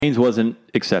Cain's wasn't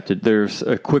accepted. There's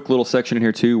a quick little section in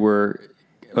here too where,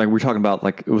 like, we're talking about,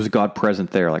 like, was God present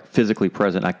there, like physically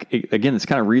present. Again, this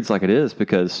kind of reads like it is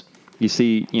because you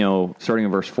see, starting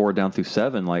in verse 4 down through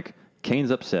 7, like,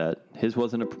 Cain's upset. His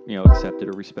wasn't, accepted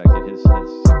or respected. His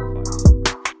sacrifice.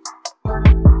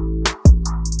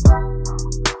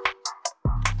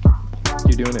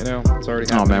 You doing it now? It's already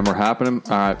happening. Oh man, we're happening.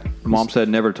 All right. Mom said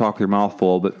never talk with your mouth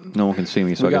full, but no one can see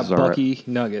me, so we I guess got it's all right. Bucky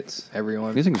Nuggets,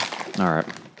 everyone. These things, all right.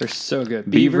 They're so good.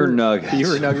 Beaver Nuggets.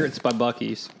 Beaver Nuggets by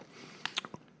Bucky's.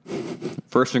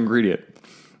 First ingredient,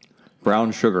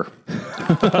 brown sugar.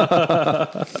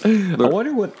 I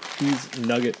wonder what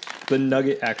the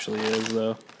nugget actually is,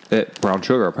 though. Brown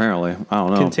sugar, apparently. I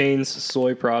don't know. Contains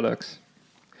soy products.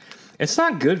 It's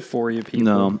not good for you, people.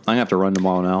 No, I'm going to have to run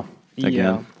tomorrow now. Again.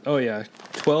 Yeah. Oh, yeah.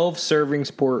 12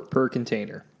 servings per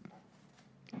container.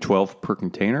 12 per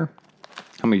container?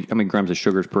 How many grams of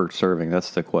sugar is per serving?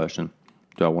 That's the question.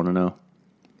 Do I want to know?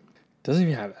 Doesn't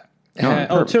even have that.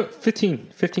 No,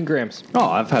 15 grams. Oh,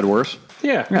 I've had worse.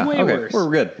 Yeah, way okay. worse. We're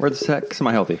good. We're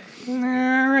semi-healthy. All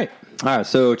right. All right,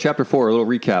 so chapter 4, a little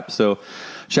recap. So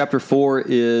chapter 4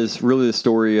 is really the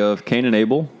story of Cain and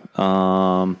Abel.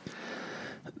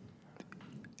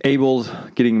 Abel's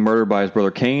getting murdered by his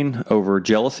brother Cain over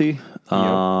jealousy.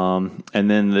 And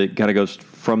then it kind of goes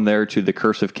from there to the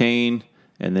curse of Cain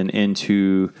and then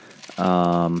into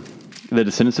the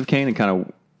descendants of Cain and kind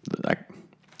of like,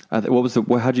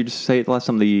 how'd you just say it last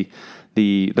time?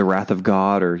 The wrath of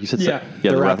God, or you said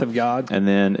the wrath of God. And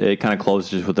then it kind of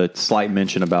closes with a slight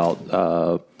mention about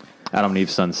Adam and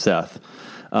Eve's son Seth.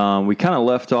 We kind of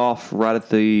left off right at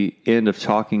the end of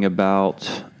talking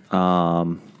about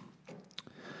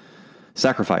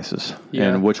sacrifices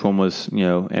and which one was,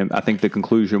 and I think the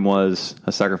conclusion was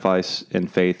a sacrifice in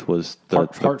faith was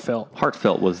heartfelt.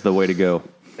 Heartfelt was the way to go.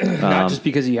 Not just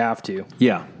because you have to.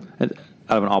 Yeah, out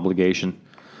of an obligation.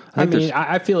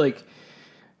 I feel like,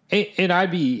 and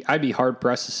I'd be hard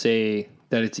pressed to say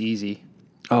that it's easy.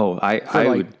 Oh, I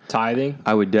would tithing.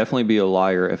 I would definitely be a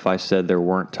liar if I said there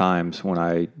weren't times when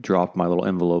I dropped my little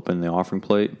envelope in the offering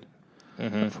plate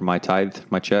for my tithe,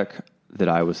 my check, that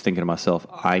I was thinking to myself,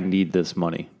 I need this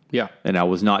money. Yeah, and I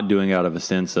was not doing it out of a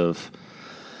sense of,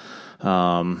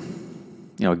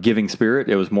 giving spirit.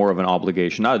 It was more of an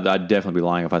obligation. I'd definitely be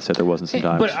lying if I said there wasn't some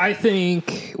times. But I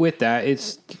think with that,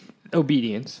 it's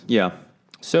obedience. Yeah.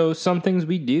 So some things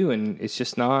we do, and it's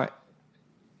just not,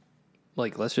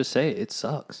 like, let's just say it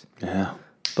sucks. Yeah.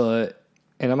 But,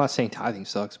 and I'm not saying tithing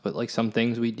sucks, but like some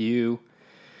things we do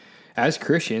as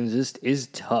Christians is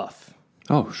tough.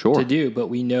 Oh, sure. To do, but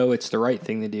we know it's the right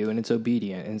thing to do, and it's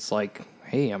obedient. And it's like,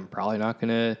 hey, I'm probably not going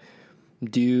to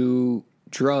do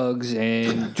drugs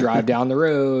and drive down the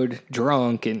road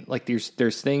drunk. And like,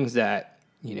 there's things that,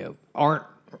 aren't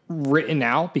written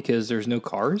out because there's no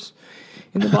cars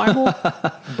in the Bible,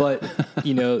 but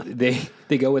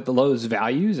they go with those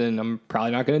values, and I'm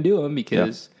probably not going to do them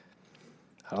because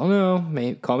I don't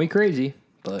know, call me crazy,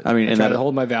 but I try to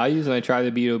hold my values, and I try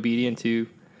to be obedient to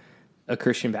a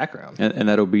Christian background. And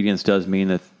that obedience does mean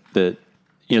that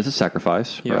it's a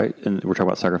sacrifice, right? And we're talking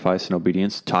about sacrifice and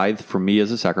obedience. Tithe for me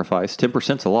is a sacrifice.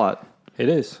 10%'s a lot. It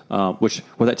is. What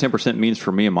that 10% means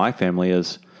for me and my family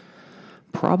is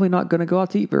probably not going to go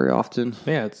out to eat very often.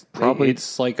 Yeah,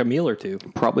 it's like a meal or two.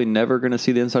 Probably never going to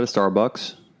see the inside of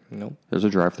Starbucks. Nope. There's a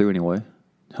drive-through anyway.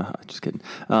 Just kidding.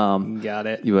 Got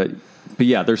it. But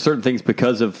yeah, there's certain things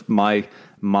because of my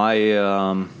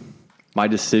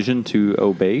decision to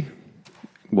obey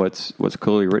what's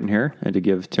clearly written here and to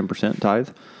give 10% tithe.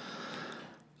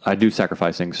 I do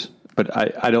sacrifice things, but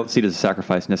I don't see it as a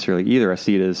sacrifice necessarily either. I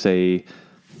see it as a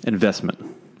investment.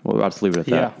 Well, I'll just leave it at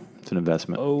that. It's an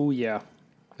investment. Oh yeah.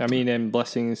 And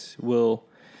blessings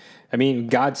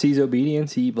God sees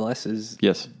obedience. He blesses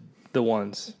the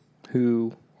ones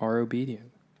who are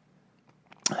obedient.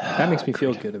 That makes me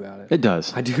feel good about it. It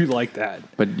does. I do like that.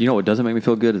 But what doesn't make me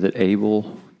feel good is that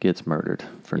Abel gets murdered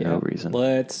for no reason.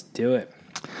 Let's do it.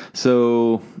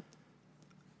 So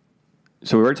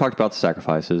we already talked about the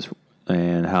sacrifices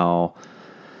and how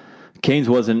Cain's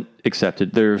wasn't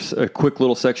accepted. There's a quick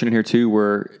little section in here too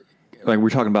where, like, we're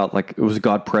talking about, like, was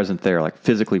God present there, like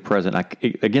physically present.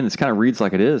 Again, this kind of reads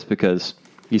like it is because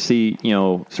you see,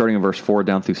 starting in verse 4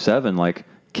 down through 7, like,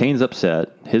 Cain's upset.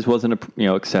 His wasn't,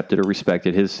 accepted or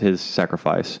respected, his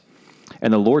sacrifice.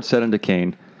 And the Lord said unto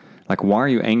Cain, like, why are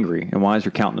you angry? And why is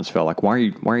your countenance fell? Like, why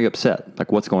are you upset?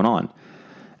 Like, what's going on?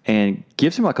 And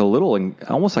gives him like a little,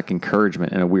 almost like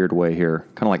encouragement in a weird way here,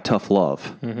 kind of like tough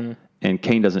love. Mm-hmm. And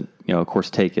Cain doesn't, of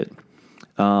course, take it.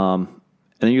 And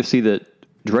then you see that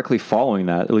directly following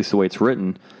that, at least the way it's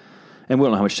written, and we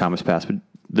don't know how much time has passed, but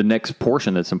the next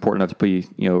portion that's important enough to be,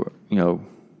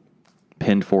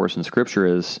 pinned for us in Scripture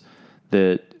is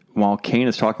that while Cain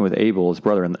is talking with Abel, his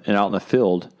brother, and out in the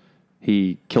field,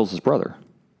 he kills his brother.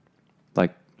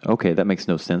 Like, okay, that makes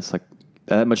no sense. Like,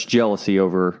 that much jealousy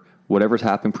over whatever's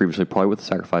happened previously, probably with the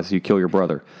sacrifices, you kill your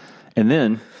brother. And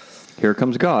then, here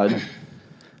comes God,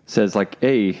 says like,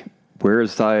 hey, where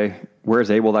is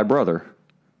Abel, thy brother?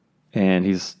 And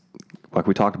he's, like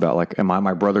we talked about, like, am I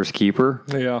my brother's keeper?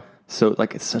 Yeah. So,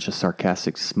 like, it's such a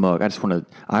sarcastic, smug. I want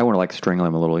to like strangle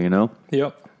him a little,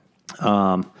 Yep.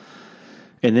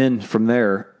 And then from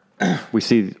there, we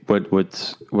see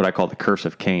what I call the curse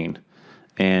of Cain,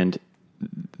 and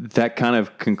that kind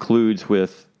of concludes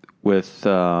with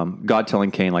God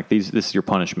telling Cain, like, this is your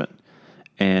punishment.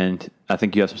 And I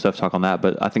think you have some stuff to talk on that,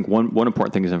 but I think one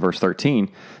important thing is in verse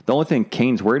 13. The only thing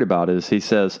Cain's worried about is he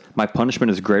says, my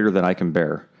punishment is greater than I can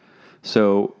bear.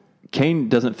 So Cain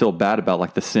doesn't feel bad about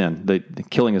like the sin, the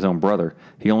killing his own brother.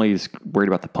 He only is worried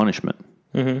about the punishment.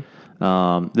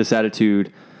 Mm-hmm. This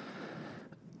attitude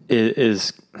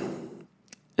is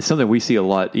something we see a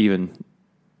lot, even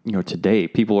today.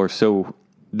 People are so,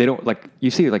 they don't, like, you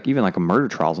see, like, even like a murder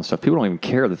trials and stuff. People don't even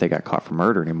care that they got caught for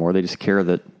murder anymore. They just care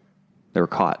that they were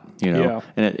caught. Yeah.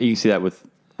 And you see that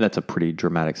that's a pretty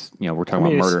dramatic. We're talking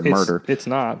about murder and murder. It's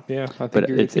not. Yeah, I think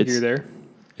you're there.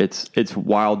 It's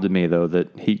wild to me, though,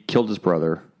 that he killed his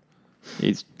brother.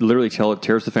 He's literally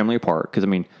tears the family apart. Because, I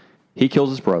mean, he kills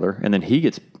his brother, and then he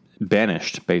gets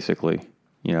banished, basically.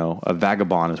 A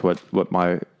vagabond is what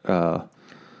my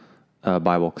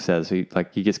Bible says. He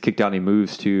gets kicked out, and he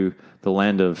moves to the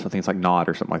land of, I think it's like Nod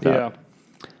or something like that. Yeah.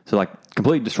 So, like,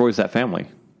 completely destroys that family.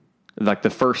 Like, the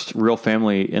first real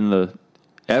family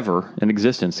ever in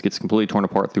existence gets completely torn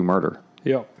apart through murder.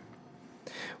 Yeah.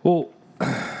 Well,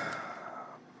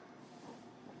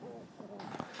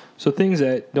 so things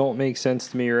that don't make sense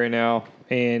to me right now,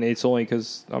 and it's only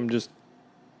because I'm just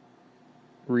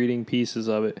reading pieces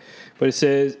of it. But it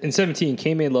says, in 17,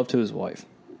 Cain made love to his wife.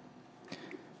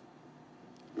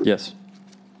 Yes.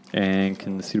 And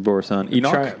can the seed of her son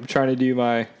Enoch? I'm trying to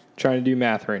do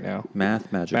math right now.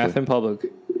 Math magically. Math in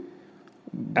public.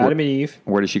 Adam and Eve.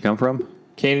 Where did she come from?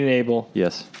 Cain and Abel.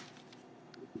 Yes.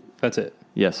 That's it.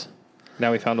 Yes.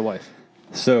 Now we found a wife.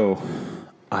 So,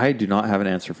 I do not have an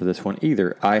answer for this one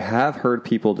either. I have heard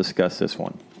people discuss this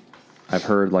one. I've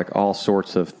heard like all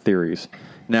sorts of theories.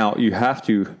 Now, you have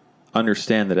to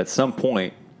understand that at some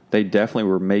point, they definitely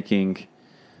were making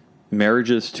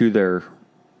marriages to their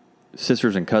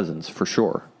sisters and cousins, for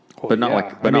sure. Well, but not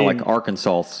yeah. not like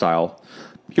Arkansas style.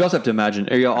 You also have to imagine,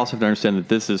 you also have to understand that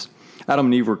this is, Adam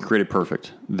and Eve were created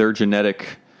perfect. Their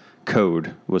genetic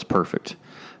code was perfect.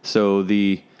 So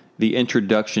the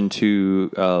introduction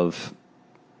of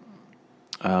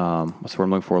what's the word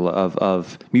I'm looking for,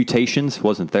 of mutations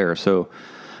wasn't there. So,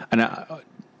 and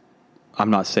I'm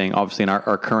not saying, obviously, in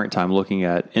our current time, looking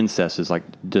at incest is like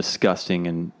disgusting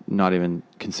and not even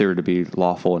considered to be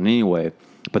lawful in any way.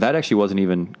 But that actually wasn't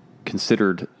even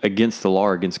considered against the law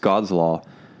or against God's law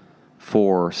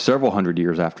for several hundred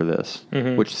years after this,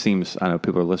 which seems, I know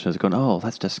people are listening going, oh,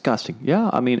 that's disgusting. Yeah,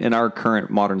 I mean, in our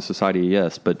current modern society,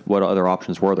 yes, but what other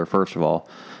options were there, first of all?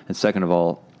 And second of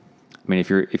all, I mean, if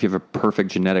you have a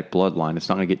perfect genetic bloodline, it's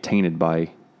not going to get tainted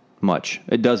by much.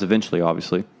 It does eventually,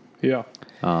 obviously. Yeah.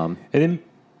 And then,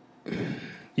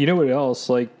 you know what else?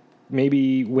 Like,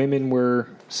 maybe women were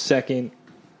second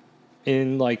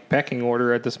in, like, pecking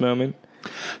order at this moment.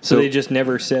 So they just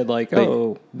never said, like,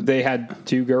 they had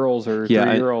 2 girls or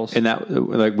 3 girls. And that,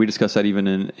 like, we discussed that even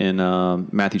in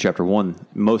Matthew chapter 1.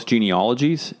 Most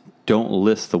genealogies don't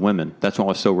list the women. That's why it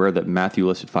was so rare that Matthew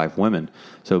listed 5 women.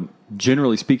 So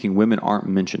generally speaking, women aren't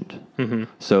mentioned. Mm-hmm.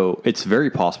 So it's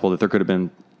very possible that there could have been,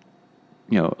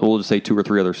 we'll just say 2 or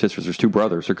 3 other sisters. There's 2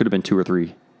 brothers. There could have been 2 or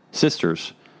 3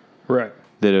 sisters. Right.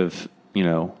 That have,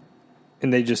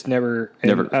 And they just never.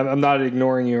 I'm not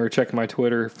ignoring you or checking my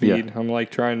Twitter feed. Yeah. I'm like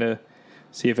trying to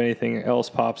see if anything else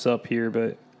pops up here,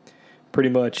 but pretty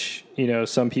much,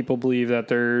 some people believe that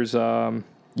there's,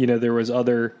 there was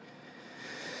other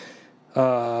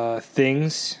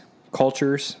things,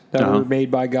 cultures that were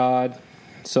made by God.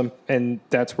 And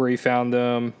that's where he found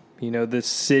them. The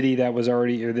city that was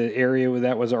already, or the area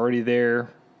that was already there.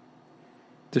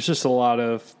 There's just a lot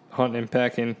of hunting and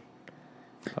pecking.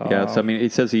 Yeah, so, I mean,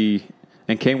 it says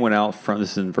and Cain went out from,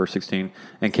 this is in verse 16,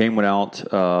 and Cain went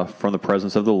out from the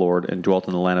presence of the Lord and dwelt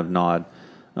in the land of Nod,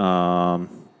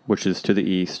 which is to the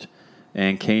east.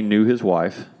 And Cain knew his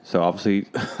wife. So obviously,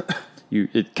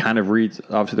 it kind of reads,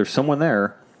 obviously there's someone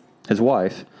there, his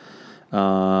wife.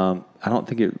 I don't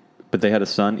think but they had a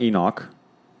son, Enoch.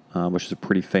 which is a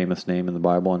pretty famous name in the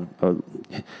Bible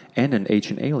and in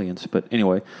Ancient Aliens. But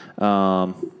anyway,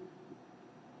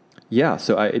 yeah.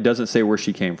 So it doesn't say where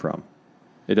she came from.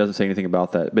 It doesn't say anything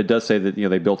about that, but it does say that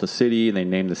they built a city and they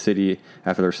named the city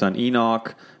after their son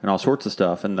Enoch and all sorts of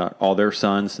stuff, and all their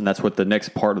sons, and that's what the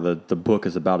next part of the book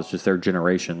is about. Is just their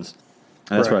generations,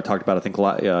 and that's what I talked about. I think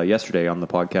yesterday on the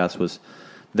podcast was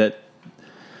that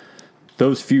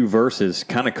those few verses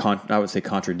kind of I would say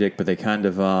contradict, but they kind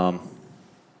of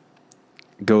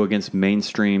go against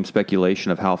mainstream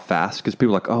speculation of how fast, because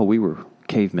people are like, oh, we were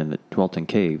cavemen that dwelt in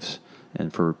caves.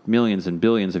 And for millions and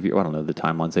billions of years, I don't know the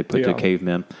timelines they put to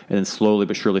cavemen, and then slowly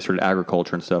but surely started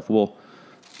agriculture and stuff. Well,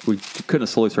 we couldn't have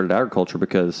slowly started agriculture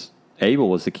because Abel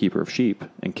was the keeper of sheep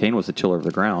and Cain was the tiller of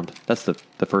the ground. That's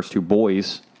the first two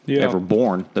boys ever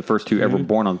born. The first two ever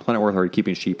born on planet Earth are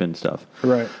keeping sheep and stuff.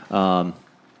 Right.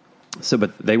 So,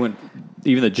 but they went,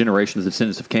 even the generations of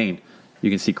descendants of Cain, you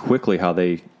can see quickly how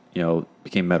they,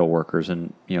 became metal workers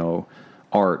and,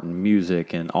 art and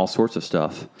music and all sorts of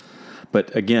stuff.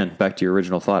 But again, back to your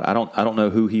original thought, I don't know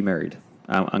who he married.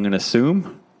 I'm going to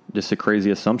assume, just a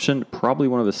crazy assumption, probably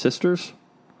one of his sisters.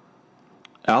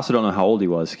 I also don't know how old he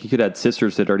was. He could have had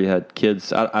sisters that already had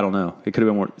kids. I don't know. It could have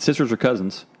been one, sisters or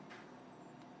cousins.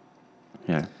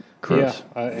 Yeah, gross.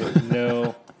 Yeah,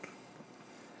 no.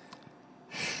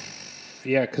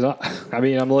 Yeah, because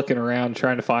I'm looking around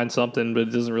trying to find something, but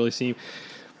it doesn't really seem.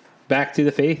 Back to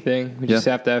the faith thing. We just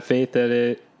have to have faith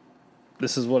that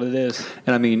this is what it is.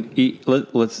 And I mean,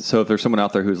 so if there's someone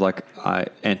out there who's like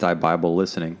anti-Bible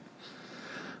listening,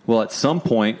 well, at some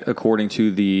point, according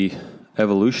to the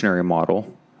evolutionary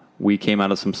model, we came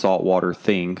out of some saltwater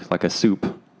thing, like a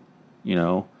soup,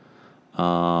 and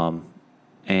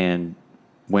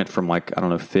went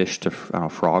from fish to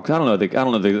frogs. I don't know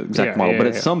the exact model, but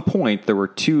at some point there were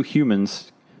two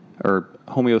humans, or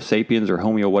Homo sapiens or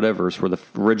Homo whatevers, were the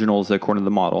originals according to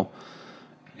the model,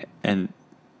 and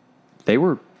they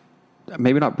were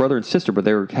maybe not brother and sister, but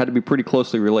had to be pretty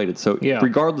closely related. So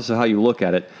regardless of how you look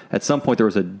at it, at some point there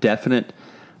was a definite,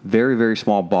 very, very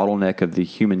small bottleneck of the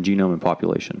human genome and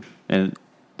population. And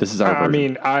this is our version. I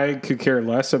mean, I could care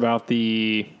less about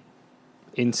the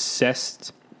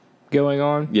incest going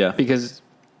on. Yeah. Because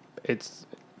it's...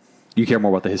 You care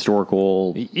more about the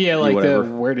historical... Yeah, like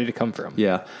where did it come from?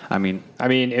 Yeah, I mean,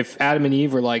 if Adam and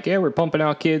Eve were like, yeah, we're pumping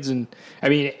out kids, and...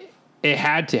 it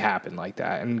had to happen like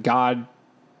that, and God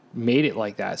made it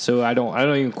like that. So I don't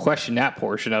even question that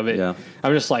portion of it. Yeah.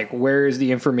 I'm just like, where is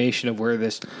the information of where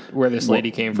this lady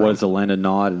came from? What is the land of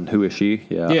Nod, and who is she?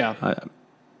 Yeah. Yeah.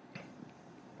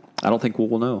 I don't think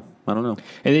we'll know. I don't know.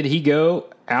 And did he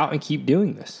go out and keep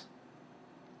doing this?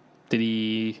 Did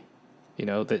he,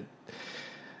 that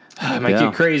I might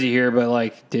get crazy here,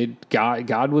 but did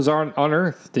God was on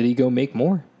Earth? Did he go make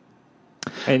more?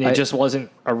 And it just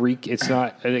wasn't it's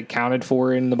not accounted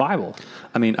for in the Bible.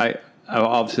 I mean,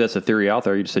 obviously that's a theory out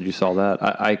there. You just said you saw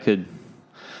that. I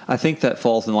think that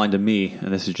falls in line to me,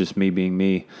 and this is just me being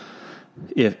me.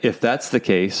 If that's the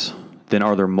case, then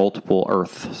are there multiple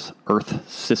Earth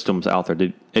systems out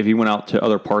there? If he went out to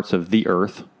other parts of the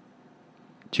Earth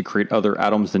to create other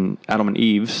Adams than Adam and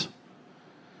Eve's,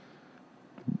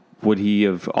 would he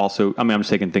have also... I'm just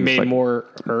taking things made more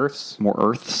Earths? More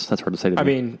Earths? That's hard to say to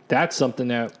me. That's something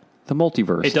that... The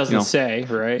multiverse. It doesn't say,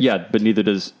 right? Yeah, but neither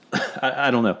does...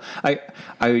 I don't know.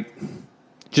 I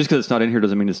just because it's not in here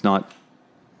doesn't mean it's not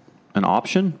an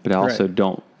option, but I also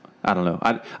don't... I don't know.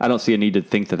 I don't see a need to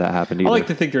think that happened either. I like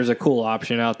to think there's a cool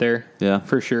option out there. Yeah.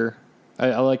 For sure.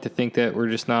 I like to think that we're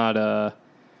just not... I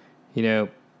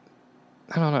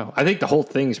don't know. I think the whole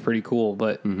thing is pretty cool,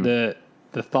 but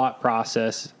the thought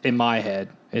process in my head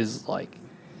is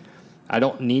I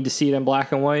don't need to see it in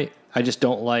black and white. I just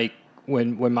don't like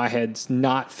when my head's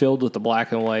not filled with the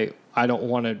black and white. I don't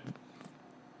want to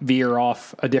veer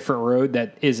off a different road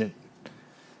that isn't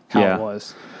how it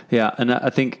was. Yeah, and I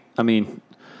think,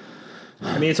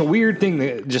 it's a weird thing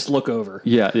to just look over.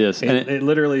 Yeah, it is. And it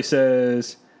literally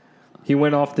says he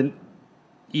went off to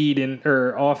Eden,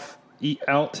 or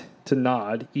out to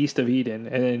Nod, east of Eden,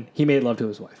 and then he made love to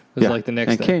his wife. It was the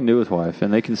next thing. And Cain knew his wife,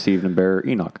 and they conceived and bare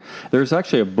Enoch. There's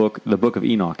actually a book, the Book of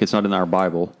Enoch. It's not in our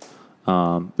Bible.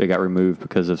 It got removed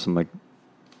because of some,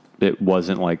 it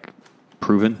wasn't,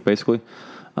 proven, basically.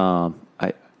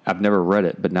 I've never read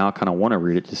it, but now I kind of want to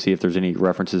read it to see if there's any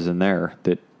references in there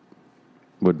that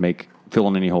would fill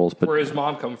in any holes. But where his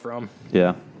mom come from?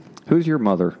 Yeah. Who's your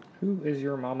mother? Who is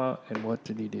your mama, and what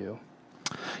did he do?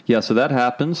 Yeah, so that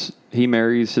happens. He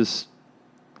marries his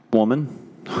woman,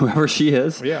 whoever she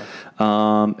is. Yeah.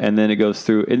 And then it goes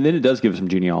through, and then it does give some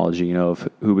genealogy, of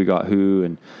who we got who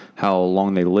and how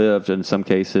long they lived in some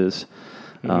cases.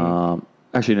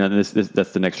 Actually, no.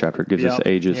 That's the next chapter. It gives us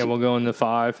ages. Yeah, we'll go into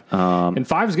 5. And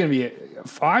 5 is going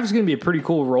to be a pretty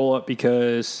cool roll up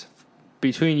because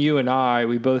between you and I,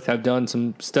 we both have done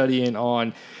some studying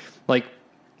on, like,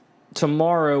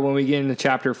 tomorrow when we get into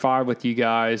chapter 5 with you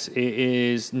guys, it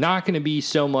is not going to be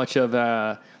so much of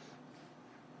a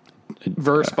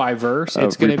verse by verse.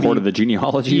 It's going to be report of the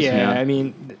genealogies. Yeah, I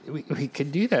mean, we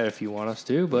could do that if you want us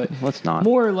to, but let's not.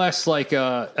 More or less like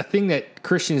a thing that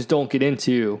Christians don't get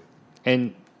into,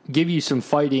 and give you some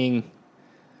fighting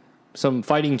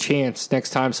chance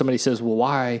next time somebody says, "Well,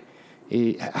 why?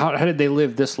 How did they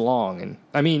live this long?" And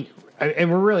I mean,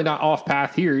 and we're really not off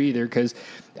path here either, because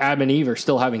Adam and Eve are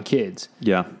still having kids.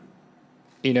 Yeah,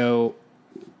 you know,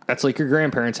 that's like your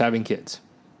grandparents having kids.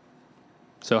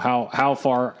 So how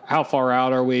far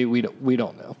out are we? We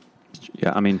don't know.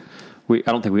 Yeah, I mean, I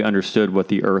don't think we understood what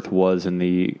the Earth was in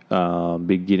the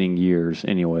beginning years.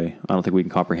 Anyway, I don't think we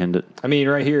can comprehend it. I mean,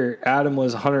 right here, Adam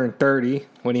was 130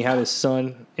 when he had his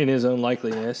son in his own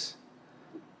likeness,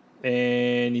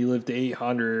 and he lived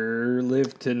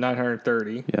to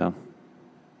 930. Yeah,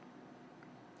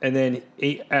 and then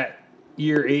at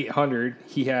year 800,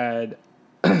 he had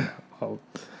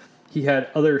he had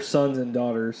other sons and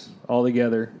daughters all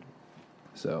together.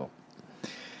 So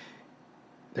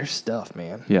there's stuff,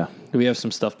 man. Yeah. We have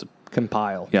some stuff to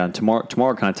compile. Yeah, and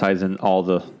tomorrow kind of ties in all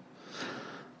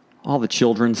the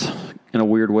children's in a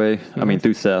weird way. Mm-hmm. I mean,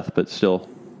 through Seth, but still.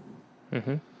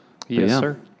 Mm-hmm. Yes,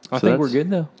 sir. I think we're good,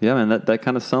 though. Yeah, man, that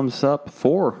kind of sums up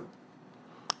 4.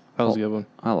 That was a good one.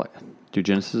 I like it. Dude,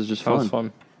 Genesis is just fun. That was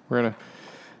fun.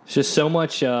 It's just so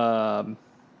much,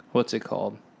 what's it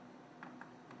called?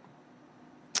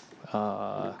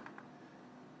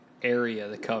 Area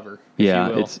to cover.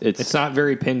 Yeah, it's not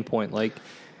very pinpoint. Like,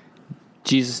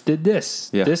 Jesus did this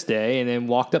day, and then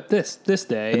walked up this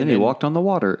day, and then he walked on the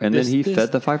water, and then he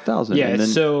fed the 5,000. Yeah, and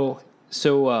it's then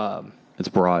it's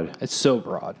broad. It's so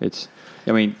broad.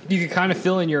 I mean, you could kind of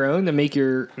fill in your own to make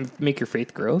your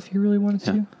faith grow if you really wanted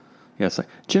to. Yeah, it's like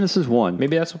Genesis 1.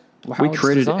 Maybe that's how we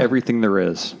created everything there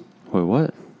is. Wait,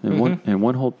 what? In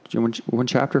one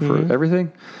chapter for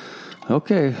everything?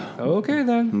 Okay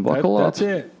then. Buckle up. That's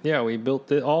it. Yeah, we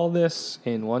built all this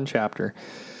in one chapter.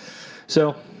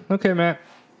 So, okay, Matt.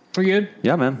 We good?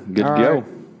 Yeah, man. Good to go. Right.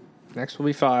 Next will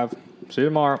be 5. See you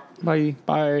tomorrow. Bye.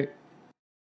 Bye.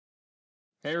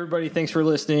 Hey, everybody. Thanks for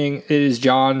listening. It is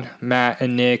John, Matt,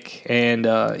 and Nick. And,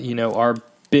 our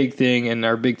big thing and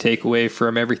our big takeaway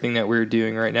from everything that we're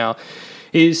doing right now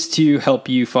is to help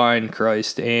you find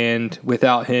Christ. And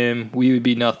without him, we would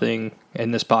be nothing,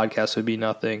 and this podcast would be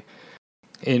nothing.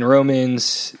 In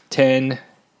Romans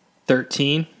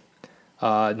 10:13,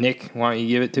 Nick, why don't you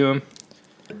give it to him?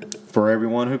 For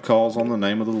everyone who calls on the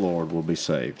name of the Lord will be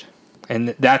saved. And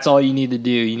that's all you need to do.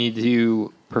 You need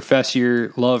to profess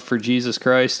your love for Jesus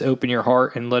Christ, open your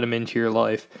heart, and let him into your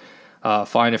life.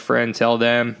 Find a friend, tell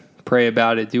them, pray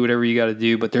about it, do whatever you got to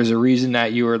do. But there's a reason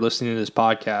that you are listening to this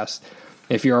podcast.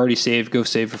 If you're already saved, go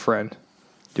save a friend.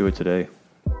 Do it today.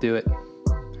 Do it.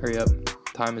 Hurry up.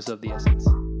 Time is of the essence.